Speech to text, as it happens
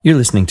You're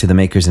listening to the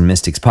Makers and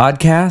Mystics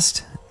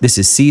podcast. This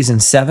is Season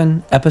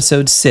 7,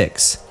 Episode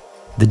 6,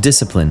 The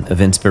Discipline of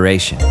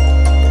Inspiration.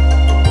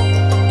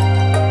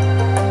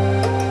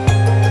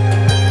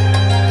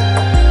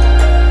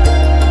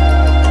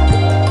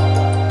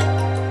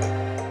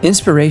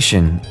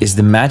 Inspiration is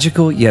the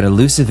magical yet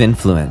elusive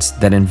influence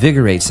that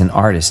invigorates an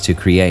artist to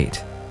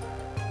create.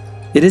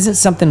 It isn't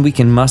something we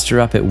can muster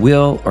up at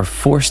will or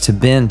force to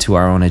bend to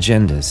our own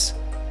agendas.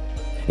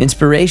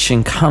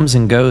 Inspiration comes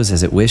and goes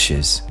as it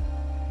wishes.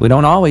 We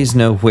don't always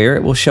know where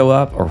it will show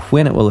up or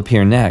when it will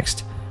appear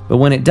next, but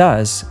when it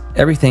does,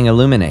 everything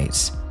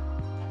illuminates.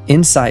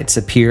 Insights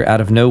appear out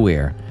of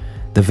nowhere.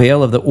 The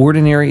veil of the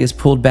ordinary is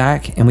pulled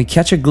back, and we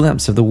catch a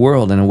glimpse of the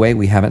world in a way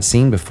we haven't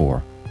seen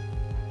before.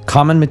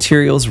 Common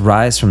materials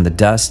rise from the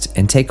dust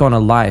and take on a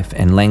life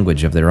and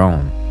language of their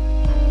own.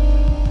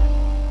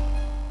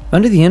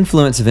 Under the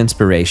influence of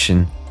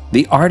inspiration,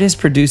 the artist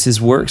produces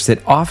works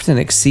that often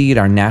exceed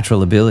our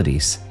natural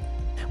abilities.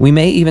 We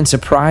may even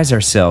surprise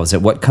ourselves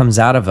at what comes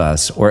out of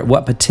us or at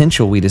what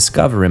potential we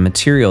discover in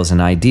materials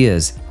and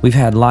ideas we've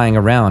had lying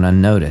around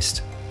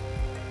unnoticed.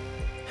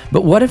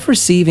 But what if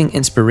receiving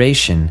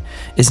inspiration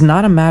is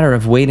not a matter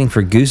of waiting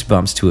for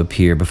goosebumps to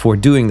appear before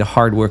doing the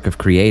hard work of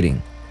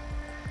creating?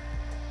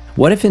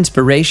 What if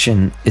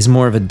inspiration is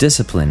more of a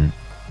discipline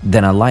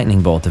than a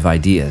lightning bolt of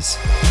ideas?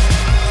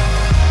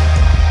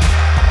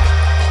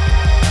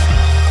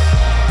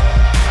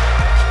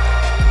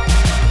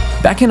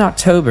 Back in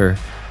October,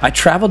 I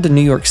traveled to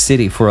New York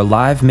City for a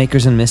live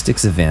Makers and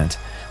Mystics event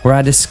where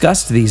I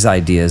discussed these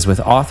ideas with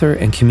author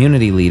and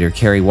community leader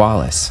Carrie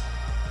Wallace.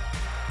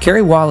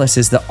 Carrie Wallace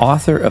is the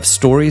author of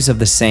Stories of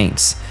the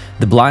Saints,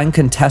 The Blind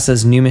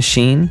Contessa's New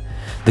Machine,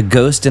 The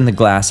Ghost in the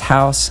Glass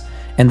House,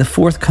 and the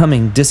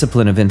forthcoming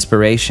Discipline of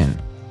Inspiration.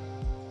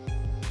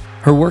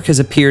 Her work has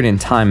appeared in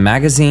Time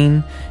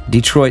Magazine,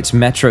 Detroit's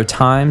Metro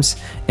Times,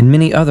 and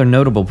many other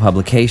notable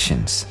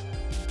publications.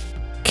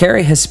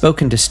 Carrie has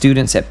spoken to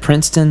students at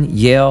Princeton,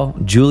 Yale,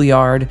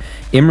 Juilliard,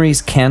 Emory's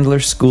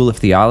Candler School of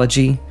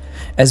Theology,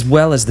 as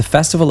well as the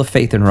Festival of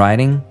Faith and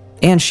Writing,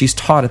 and she's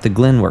taught at the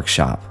Glenn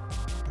Workshop.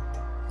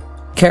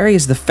 Carrie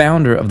is the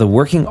founder of the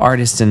Working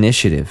Artists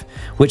Initiative,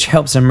 which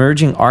helps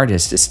emerging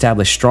artists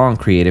establish strong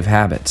creative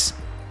habits.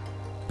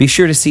 Be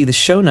sure to see the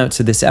show notes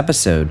of this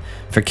episode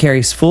for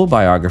Carrie's full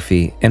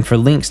biography and for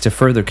links to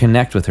further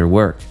connect with her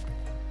work.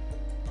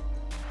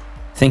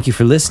 Thank you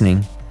for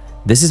listening.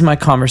 This is my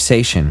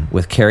conversation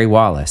with Carrie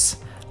Wallace,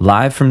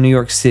 live from New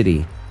York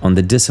City on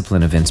the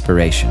Discipline of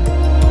Inspiration.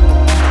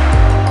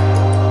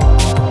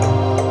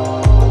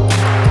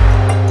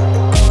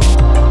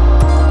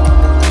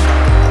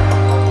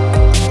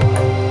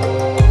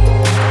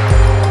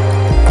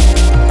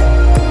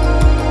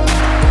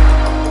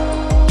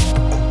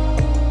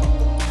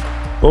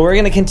 Well, we're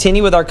going to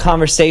continue with our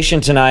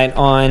conversation tonight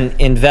on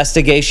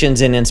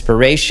investigations in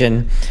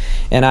inspiration,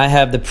 and I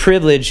have the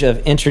privilege of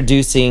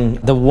introducing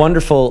the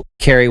wonderful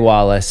Carrie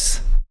Wallace.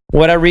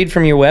 What I read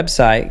from your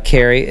website,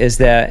 Carrie, is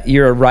that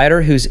you're a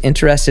writer who's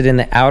interested in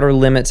the outer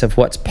limits of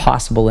what's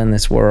possible in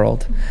this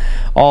world.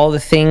 All the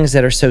things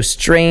that are so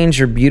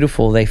strange or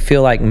beautiful, they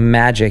feel like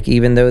magic,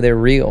 even though they're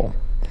real.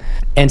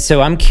 And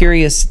so I'm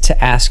curious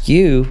to ask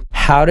you,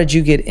 how did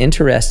you get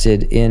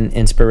interested in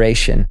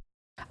inspiration?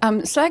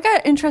 So I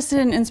got interested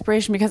in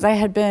inspiration because I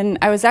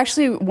was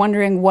actually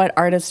wondering what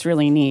artists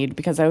really need,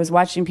 because I was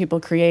watching people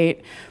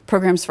create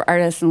programs for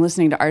artists and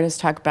listening to artists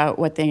talk about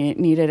what they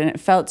needed, and it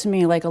felt to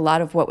me like a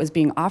lot of what was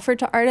being offered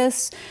to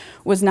artists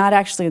was not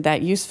actually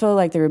that useful.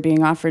 Like they were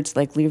being offered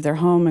to leave their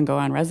home and go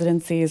on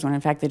residencies, when in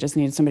fact they just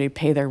needed somebody to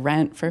pay their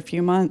rent for a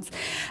few months.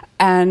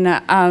 And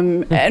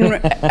when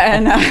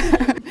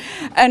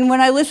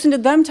I listened to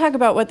them talk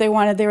about what they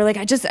wanted, they were like,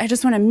 I just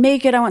want to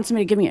make it. I want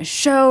somebody to give me a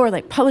show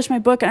or publish my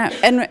book.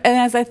 And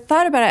as I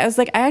thought about it, I was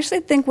like, I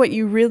actually think what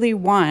you really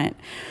want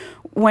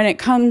when it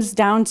comes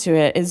down to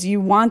it is you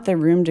want the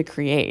room to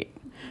create.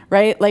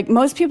 Right?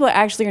 Most people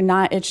actually are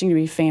not itching to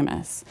be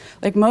famous.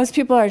 Most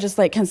people are just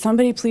can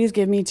somebody please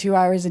give me 2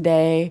 hours a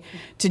day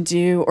to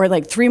do, or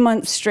 3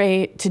 months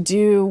straight to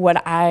do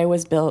what I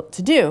was built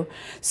to do.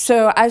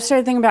 So I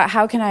started thinking about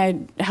how can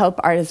I help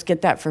artists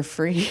get that for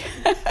free?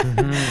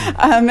 Mm-hmm.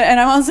 And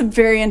I'm also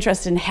very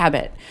interested in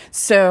habit.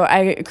 So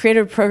I created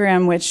a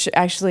program which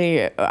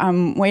actually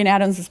Wayne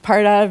Adams was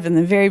part of in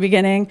the very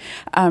beginning,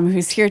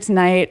 who's here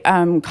tonight,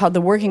 called the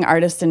Working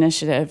Artists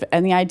Initiative.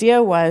 And the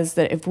idea was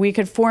that if we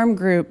could form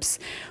groups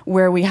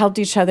where we helped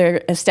each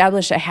other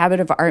establish a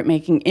habit of art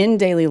making in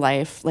daily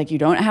life. You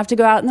don't have to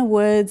go out in the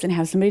woods and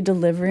have somebody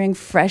delivering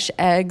fresh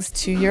eggs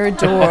to your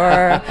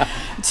door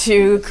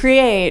to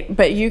create,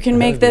 but you can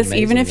make this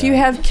even if you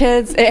have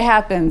kids. It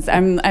happens.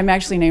 I'm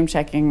actually name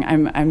checking.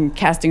 I'm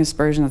casting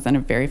aspersions on a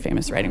very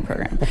famous writing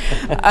program.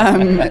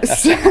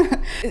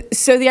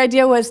 So the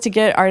idea was to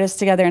get artists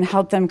together and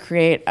help them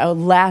create a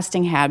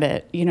lasting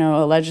habit.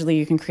 Allegedly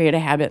you can create a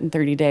habit in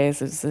 30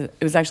 days. It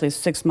was actually a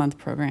 6-month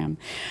program.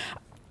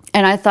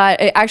 And I thought,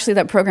 actually,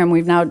 that program,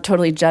 we've now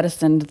totally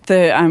jettisoned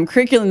the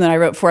curriculum that I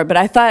wrote for it. But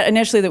I thought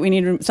initially that we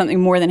needed something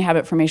more than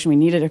habit formation. We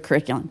needed a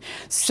curriculum.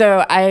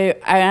 So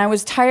I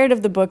was tired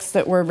of the books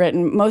that were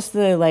written. Most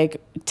of the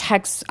like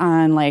texts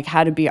on like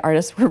how to be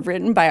artists were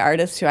written by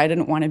artists who I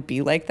didn't want to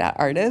be like that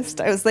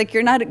artist. I was like,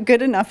 you're not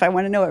good enough. I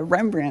want to know what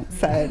Rembrandt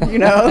said, you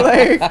know?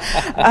 Like,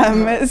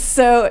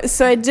 so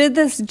I did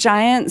this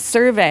giant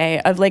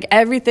survey of like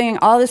everything,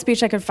 all the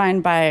speech I could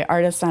find by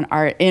artists on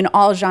art in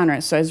all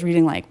genres. So I was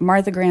reading like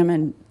Martha Graham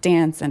and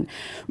dance, and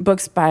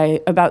books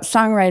about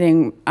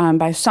songwriting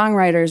by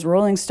songwriters,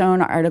 Rolling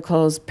Stone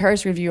articles,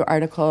 Paris Review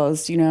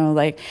articles, you know,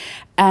 like,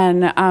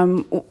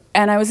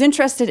 and I was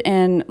interested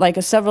in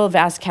like several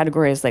vast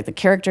categories, like the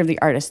character of the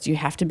artist. Do you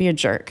have to be a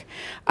jerk?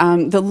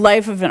 The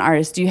life of an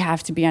artist. Do you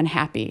have to be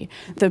unhappy?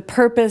 The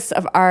purpose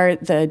of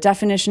art, the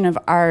definition of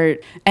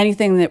art,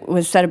 anything that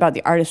was said about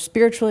the artist's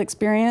spiritual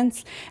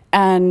experience,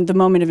 and the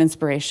moment of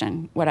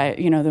inspiration.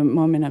 The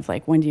moment of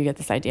like, when do you get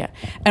this idea?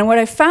 And what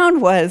I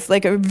found was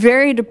like a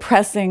very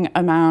depressing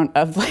amount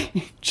of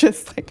like,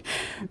 just like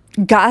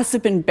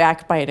gossip and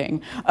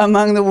backbiting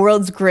among the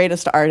world's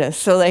greatest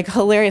artists. So like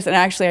hilarious, and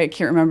actually I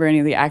can't remember any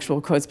of the actual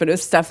quotes, but it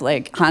was stuff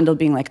like Handel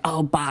being like,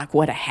 oh, Bach,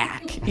 what a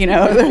hack. You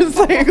know, there's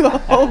like a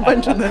whole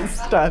bunch of this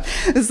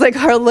stuff. It's like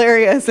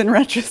hilarious in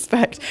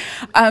retrospect.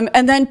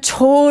 And then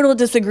total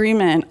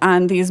disagreement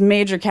on these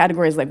major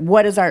categories, like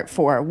what is art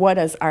for? What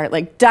is art?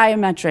 Like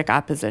diametric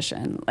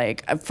opposition,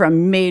 like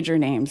from major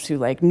names who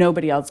like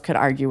nobody else could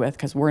argue with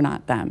because we're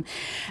not them.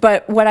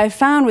 But what I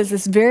found was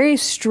this very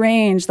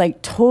strange,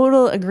 like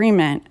total agreement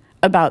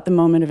about the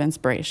moment of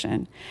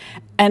inspiration.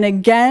 And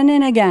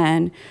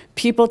again,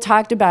 people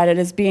talked about it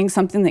as being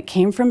something that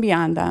came from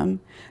beyond them,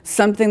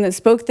 something that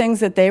spoke things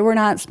that they were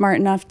not smart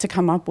enough to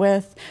come up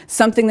with,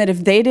 something that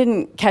if they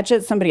didn't catch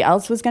it, somebody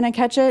else was going to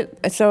catch it.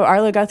 So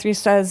Arlo Guthrie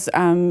says,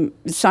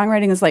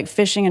 songwriting is like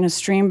fishing in a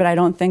stream, but I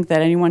don't think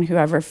that anyone who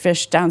ever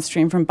fished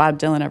downstream from Bob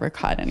Dylan ever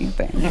caught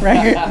anything,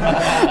 right?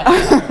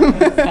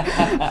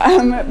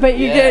 But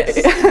you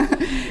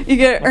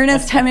get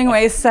Ernest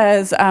Hemingway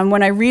says,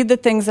 when I read the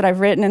things that I've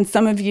written, and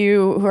some of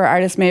you who are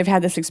artists may have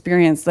had this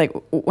experience, like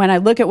when I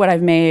look at what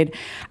I've made,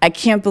 I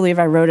can't believe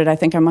I wrote it. I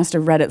think I must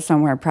have read it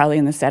somewhere, probably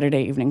in the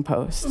Saturday Evening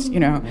Post, you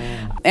know.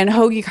 And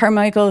Hoagy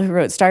Carmichael, who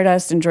wrote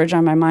Stardust and Georgia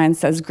on My Mind,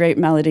 says great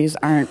melodies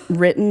aren't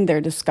written,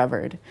 they're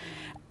discovered.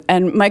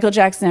 And Michael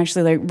Jackson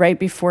actually, like right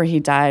before he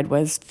died,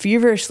 was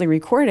feverishly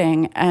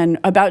recording and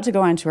about to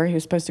go on tour. He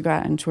was supposed to go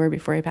out on tour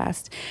before he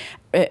passed.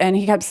 And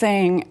he kept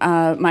saying,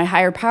 my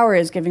higher power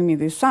is giving me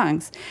these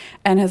songs.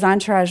 And his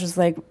entourage was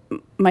like,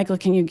 Michael,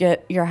 can you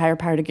get your higher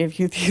power to give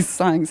you these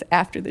songs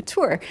after the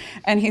tour?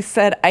 And he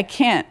said, I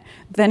can't.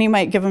 Then he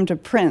might give them to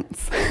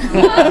Prince. There's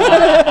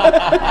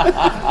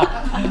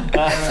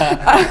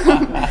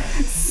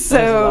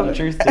a lot of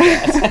truth to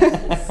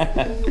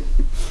that.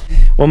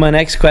 Well, my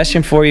next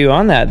question for you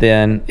on that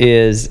then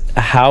is,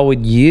 how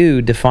would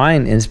you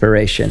define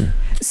inspiration?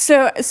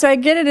 So I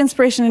get at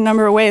inspiration in a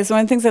number of ways.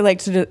 One of the things I like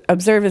to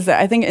observe is that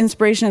I think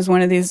inspiration is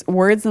one of these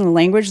words in the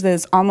language that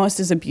is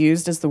almost as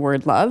abused as the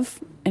word love,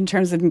 in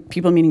terms of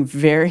people meaning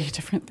very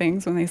different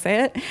things when they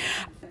say it.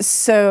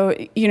 So,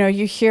 you know,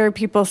 you hear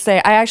people say,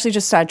 I actually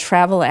just saw a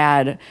travel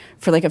ad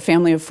for like a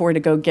family of 4 to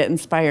go get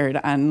inspired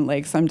on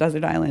like some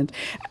desert island.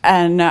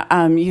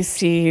 And you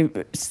see,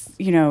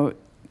 you know,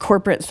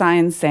 corporate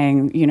signs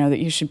saying, you know, that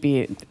you should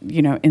be,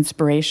 you know,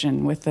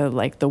 inspiration with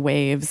the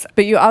waves.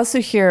 But you also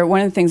hear,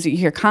 one of the things that you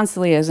hear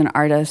constantly as an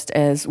artist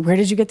is, where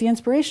did you get the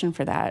inspiration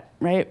for that,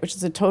 right? Which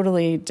is a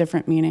totally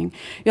different meaning.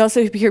 You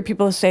also hear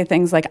people say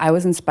things like, I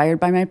was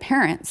inspired by my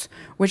parents,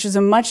 which is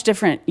a much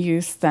different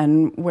use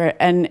than where,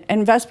 and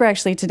Vesper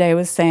actually today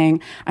was saying,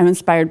 I'm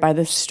inspired by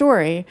this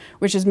story,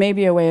 which is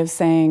maybe a way of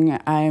saying,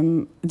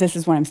 this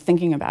is what I'm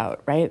thinking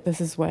about, right? This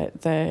is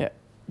what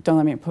don't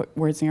let me put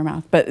words in your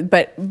mouth,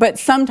 but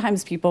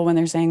sometimes people, when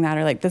they're saying that,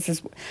 are like, this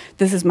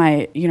is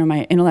my, you know,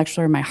 my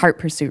intellectual or my heart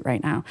pursuit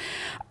right now.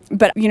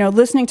 But, you know,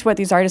 listening to what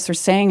these artists are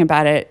saying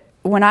about it,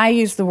 when I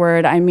use the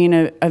word, I mean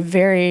a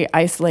very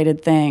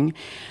isolated thing.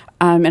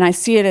 And I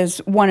see it as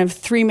one of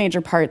 3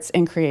 major parts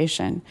in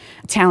creation: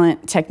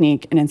 talent,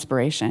 technique, and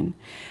inspiration.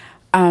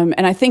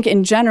 And I think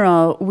in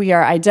general, we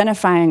are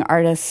identifying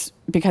artists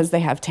because they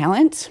have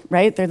talent,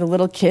 right? They're the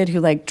little kid who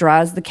like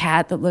draws the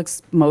cat that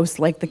looks most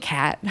like the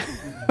cat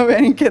of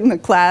any kid in the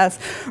class,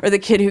 or the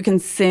kid who can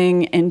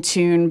sing in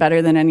tune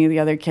better than any of the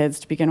other kids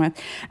to begin with.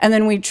 And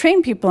then we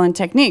train people in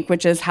technique,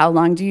 which is how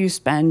long do you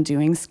spend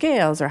doing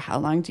scales, or how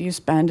long do you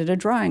spend at a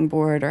drawing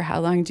board, or how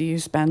long do you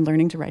spend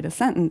learning to write a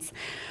sentence.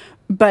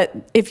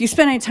 But if you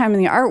spend any time in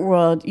the art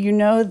world, you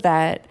know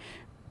that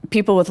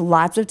people with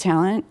lots of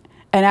talent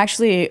and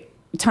actually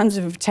tons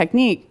of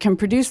technique can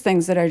produce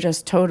things that are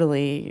just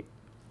totally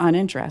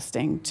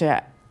uninteresting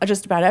to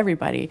just about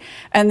everybody.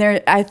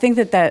 And I think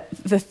that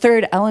the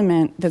third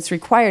element that's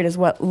required is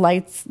what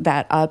lights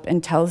that up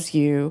and tells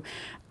you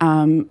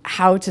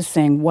how to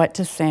sing, what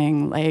to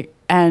sing, like.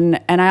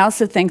 And I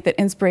also think that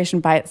inspiration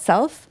by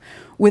itself,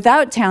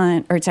 without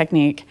talent or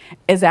technique,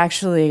 is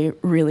actually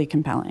really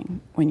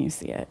compelling when you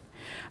see it.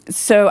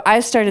 So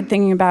I started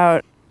thinking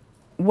about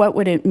what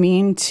would it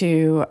mean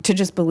to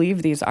just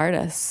believe these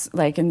artists,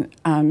 like,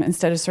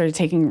 instead of sort of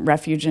taking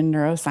refuge in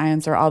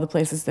neuroscience or all the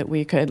places that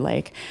we could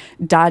like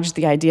dodge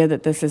the idea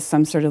that this is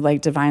some sort of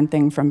like divine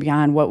thing from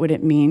beyond. What would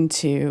it mean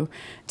to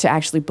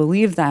actually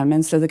believe them?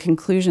 And so the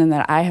conclusion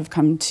that I have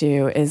come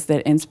to is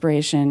that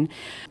inspiration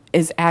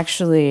is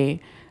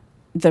actually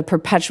the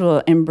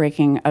perpetual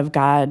inbreaking of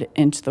God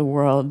into the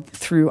world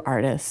through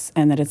artists,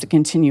 and that it's a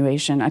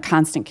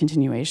constant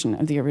continuation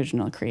of the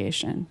original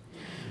creation.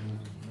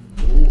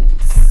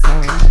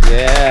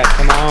 Yeah,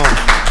 come on.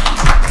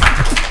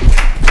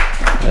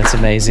 That's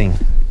amazing.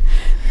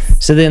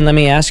 So then let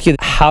me ask you,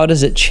 how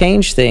does it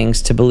change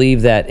things to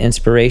believe that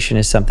inspiration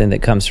is something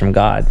that comes from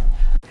God?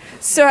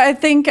 So I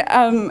think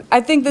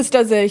this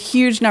does a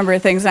huge number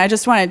of things, and I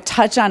just want to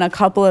touch on a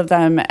couple of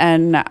them.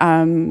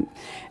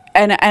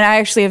 And I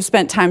actually have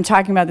spent time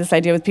talking about this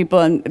idea with people,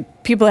 and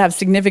people have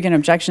significant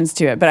objections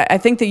to it. But I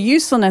think the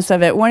usefulness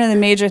of it, one of the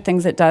major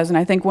things it does, and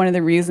I think one of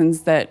the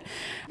reasons that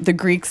the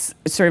Greeks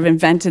sort of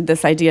invented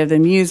this idea of the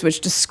muse, which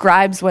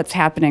describes what's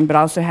happening but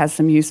also has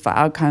some useful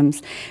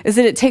outcomes, is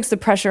that it takes the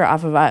pressure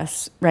off of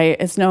us, right?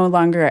 It's no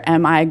longer,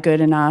 am I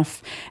good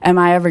enough? Am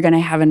I ever going to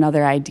have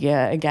another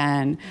idea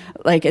again?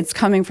 Like, it's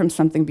coming from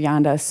something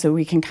beyond us, so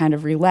we can kind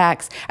of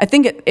relax. I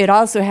think it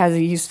also has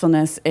a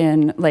usefulness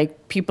in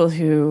like people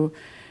who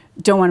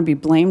don't want to be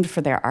blamed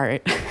for their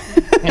art.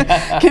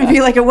 Can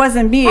be like, it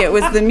wasn't me, it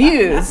was the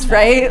muse,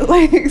 right?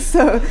 Like,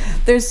 so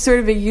there's sort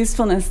of a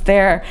usefulness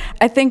there.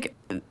 I think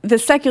the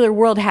secular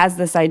world has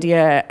this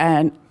idea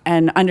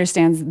and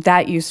understands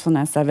that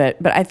usefulness of it.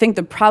 But I think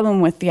the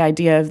problem with the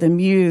idea of the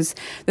muse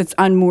that's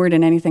unmoored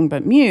in anything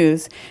but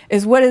muse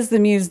is, what is the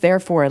muse there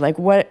for? Like,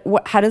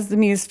 how does the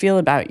muse feel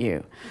about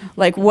you?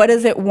 Like, what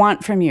does it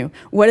want from you?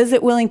 What is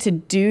it willing to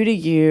do to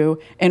you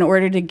in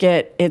order to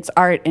get its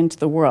art into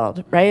the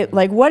world, right?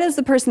 Like, what is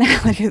the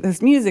personality of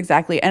this muse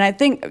exactly? And I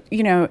think,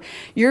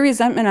 your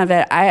resentment of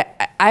it,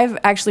 I've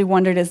actually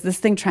wondered, is this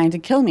thing trying to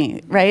kill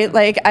me, right?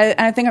 Like,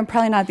 I think I'm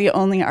probably not the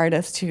only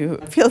artist who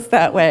feels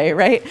that way,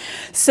 right?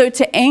 So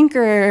to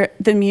anchor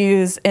the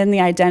muse in the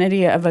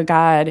identity of a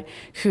God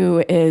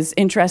who is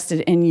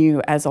interested in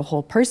you as a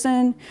whole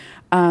person,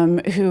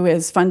 who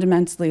is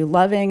fundamentally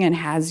loving and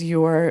has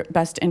your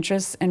best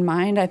interests in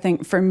mind, I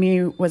think for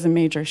me was a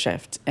major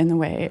shift in the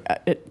way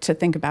to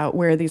think about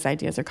where these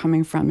ideas are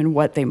coming from and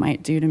what they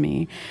might do to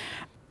me.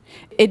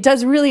 It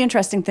does really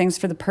interesting things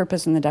for the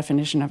purpose and the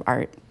definition of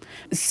art.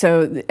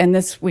 So, and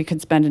this we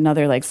could spend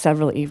another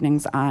several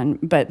evenings on,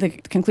 but the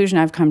conclusion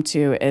I've come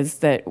to is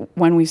that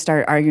when we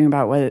start arguing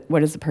about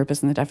what is the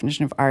purpose and the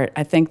definition of art,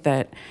 I think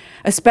that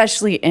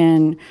especially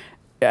in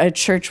a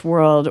church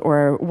world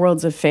or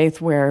worlds of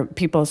faith where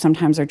people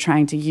sometimes are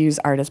trying to use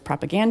art as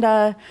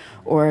propaganda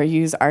or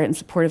use art in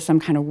support of some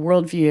kind of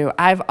worldview,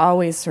 I've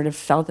always sort of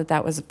felt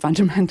that was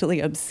fundamentally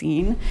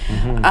obscene,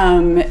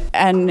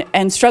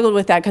 and struggled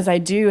with that because I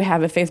do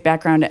have a faith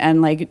background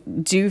and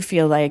do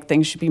feel like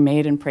things should be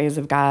made in praise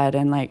of God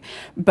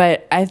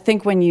but I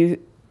think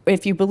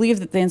if you believe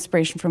that the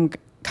inspiration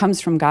comes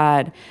from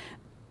God,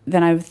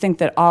 then I think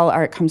that all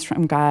art comes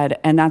from God,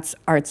 and that's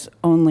art's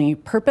only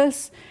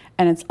purpose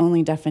and its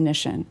only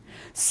definition.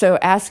 So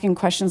asking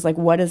questions like,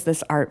 what is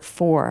this art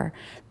for,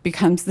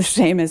 becomes the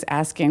same as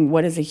asking,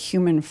 what is a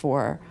human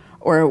for?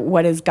 Or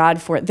what is God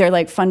for?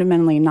 They're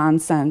fundamentally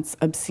nonsense,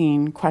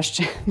 obscene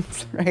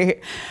questions, right?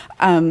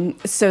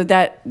 So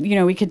that,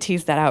 we could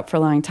tease that out for a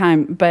long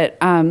time. But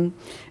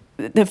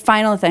the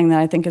final thing that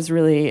I think is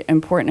really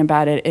important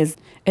about it is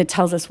it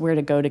tells us where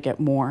to go to get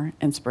more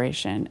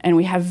inspiration. And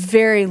we have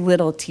very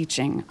little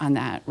teaching on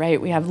that, right?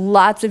 We have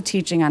lots of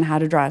teaching on how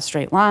to draw a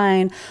straight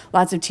line,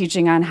 lots of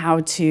teaching on how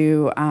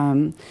to,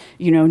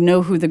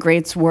 know who the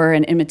greats were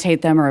and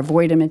imitate them or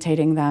avoid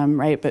imitating them,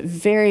 right? But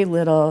very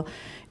little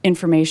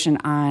information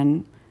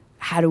on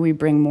how do we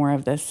bring more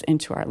of this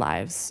into our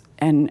lives,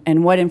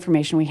 and what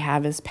information we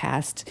have is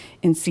passed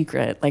in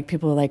secret. Like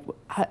people are like,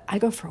 I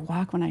go for a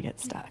walk when I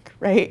get stuck,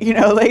 right?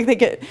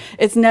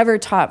 It's never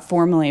taught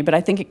formally, but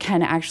I think it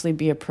can actually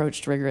be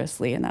approached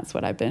rigorously, and that's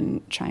what I've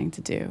been trying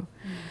to do.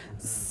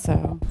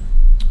 So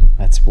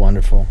that's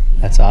wonderful.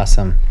 That's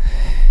awesome.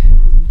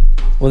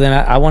 Well, then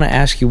I want to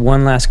ask you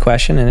one last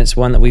question, and it's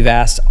one that we've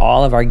asked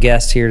all of our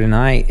guests here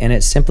tonight, and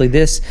it's simply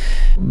this,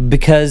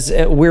 because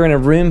we're in a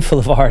room full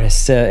of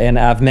artists, and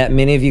I've met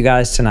many of you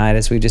guys tonight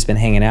as we've just been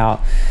hanging out,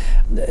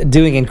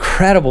 doing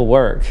incredible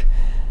work.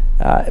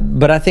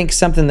 But I think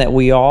something that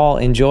we all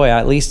enjoy,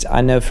 at least I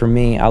know for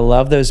me, I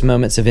love those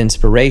moments of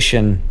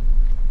inspiration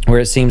where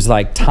it seems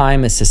like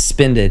time is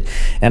suspended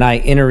and I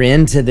enter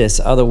into this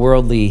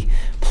otherworldly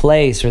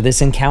place or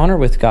this encounter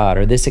with God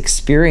or this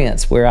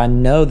experience where I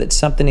know that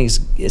something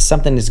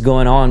is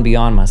going on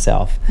beyond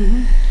myself.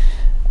 Mm-hmm.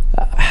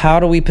 How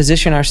do we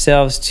position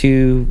ourselves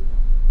to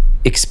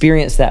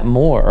experience that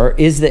more? Or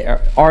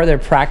are there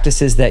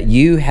practices that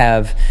you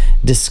have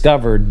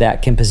discovered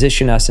that can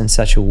position us in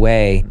such a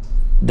way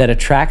that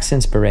attracts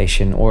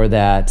inspiration or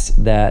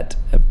that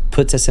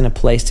puts us in a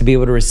place to be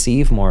able to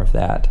receive more of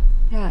that?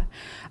 Yeah.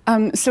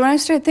 So when I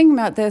started thinking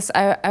about this,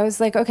 I was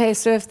like, okay,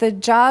 so if the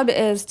job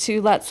is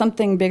to let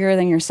something bigger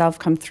than yourself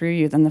come through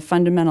you, then the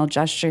fundamental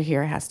gesture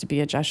here has to be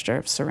a gesture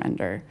of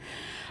surrender.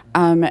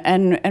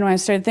 And when I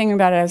started thinking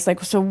about it, I was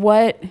like, so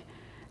what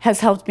has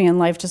helped me in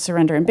life to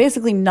surrender? And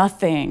basically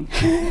nothing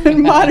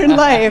in modern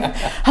life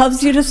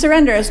helps you to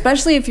surrender,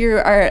 especially if you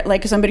are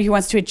like somebody who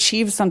wants to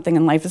achieve something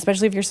in life,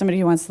 especially if you're somebody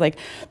who wants to like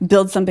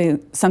build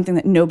something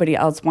that nobody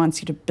else wants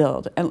you to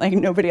build and like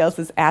nobody else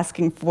is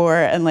asking for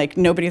and like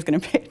nobody's going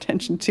to pay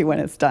attention to when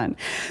it's done.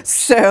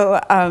 So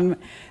I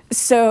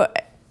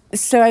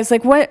was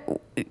like,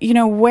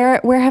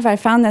 where have I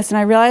found this? And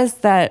I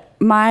realized that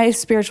my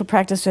spiritual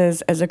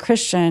practices as a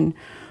Christian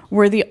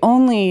were the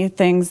only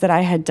things that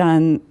I had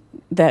done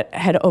that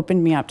had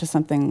opened me up to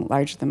something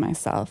larger than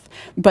myself,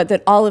 but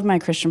that all of my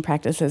Christian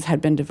practices had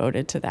been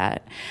devoted to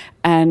that.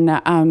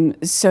 And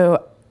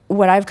so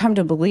what I've come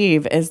to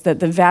believe is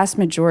that the vast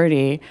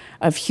majority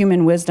of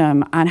human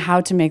wisdom on how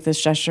to make this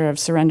gesture of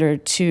surrender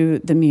to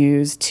the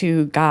muse,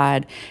 to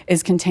God,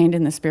 is contained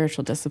in the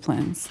spiritual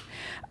disciplines.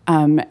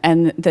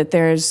 And that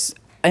there's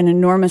an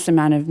enormous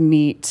amount of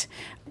meat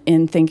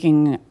in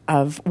thinking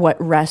of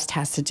what rest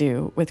has to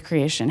do with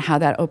creation, how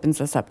that opens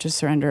us up to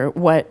surrender,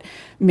 what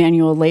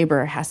manual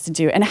labor has to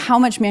do, and how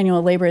much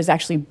manual labor is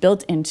actually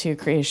built into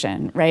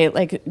creation, right?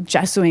 Like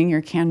gessoing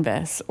your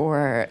canvas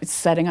or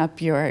setting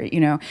up your,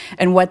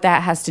 and what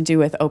that has to do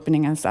with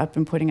opening us up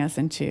and putting us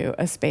into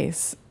a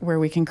space where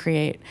we can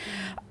create,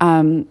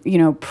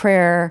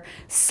 prayer,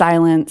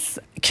 silence,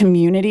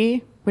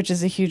 community, which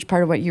is a huge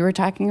part of what you were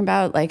talking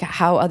about, like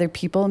how other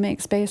people make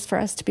space for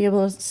us to be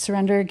able to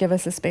surrender, give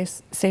us a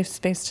safe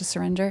space to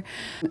surrender.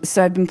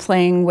 So I've been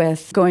playing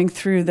with going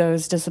through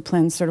those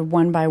disciplines sort of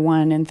one by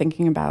one and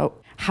thinking about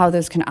how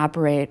those can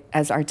operate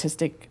as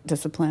artistic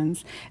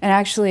disciplines. And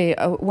actually,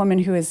 a woman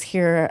who was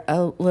here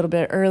a little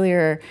bit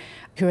earlier,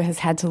 who has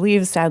had to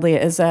leave, sadly,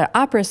 is an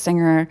opera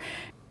singer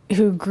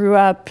who grew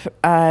up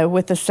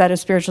with a set of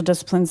spiritual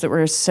disciplines that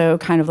were so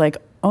kind of like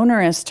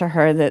onerous to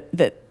her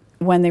that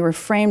when they were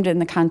framed in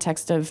the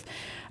context of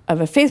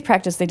a faith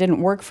practice, they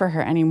didn't work for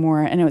her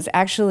anymore. And it was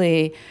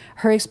actually,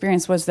 her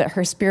experience was that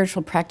her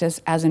spiritual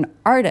practice as an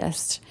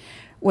artist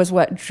was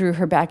what drew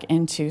her back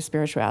into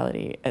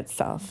spirituality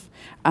itself,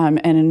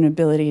 and an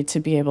ability to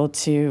be able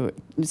to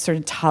sort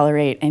of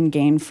tolerate and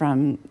gain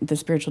from the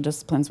spiritual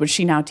disciplines, which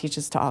she now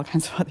teaches to all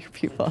kinds of other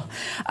people.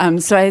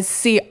 So I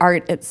see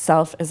art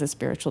itself as a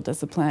spiritual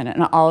discipline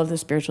and all of the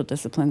spiritual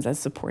disciplines as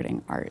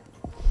supporting art.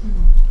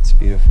 It's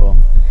beautiful.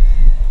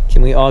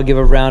 Can we all give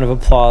a round of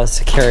applause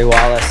to Carrie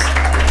Wallace?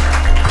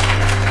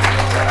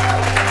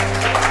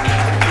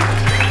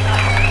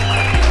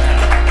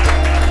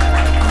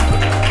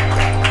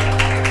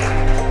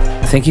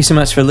 Thank you so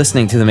much for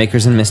listening to the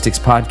Makers and Mystics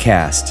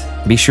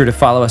podcast. Be sure to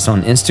follow us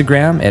on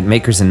Instagram at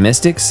Makers and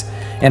Mystics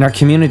and our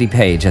community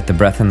page at The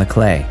Breath and the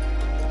Clay.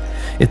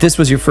 If this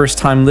was your first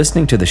time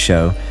listening to the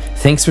show,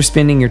 thanks for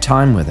spending your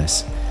time with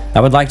us. I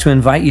would like to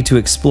invite you to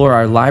explore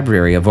our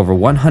library of over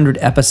 100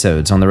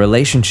 episodes on the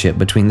relationship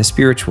between the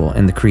spiritual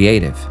and the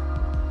creative.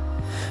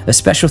 A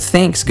special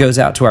thanks goes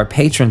out to our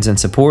patrons and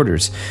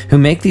supporters who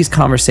make these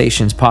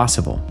conversations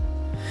possible.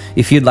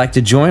 If you'd like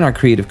to join our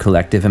creative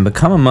collective and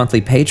become a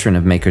monthly patron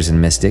of Makers and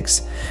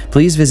Mystics,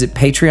 please visit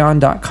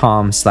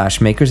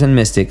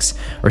patreon.com/makersandmystics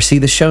or see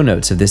the show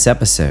notes of this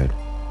episode.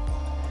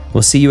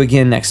 We'll see you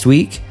again next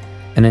week,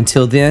 and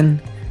until then,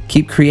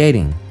 keep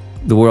creating.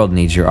 The world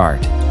needs your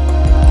art.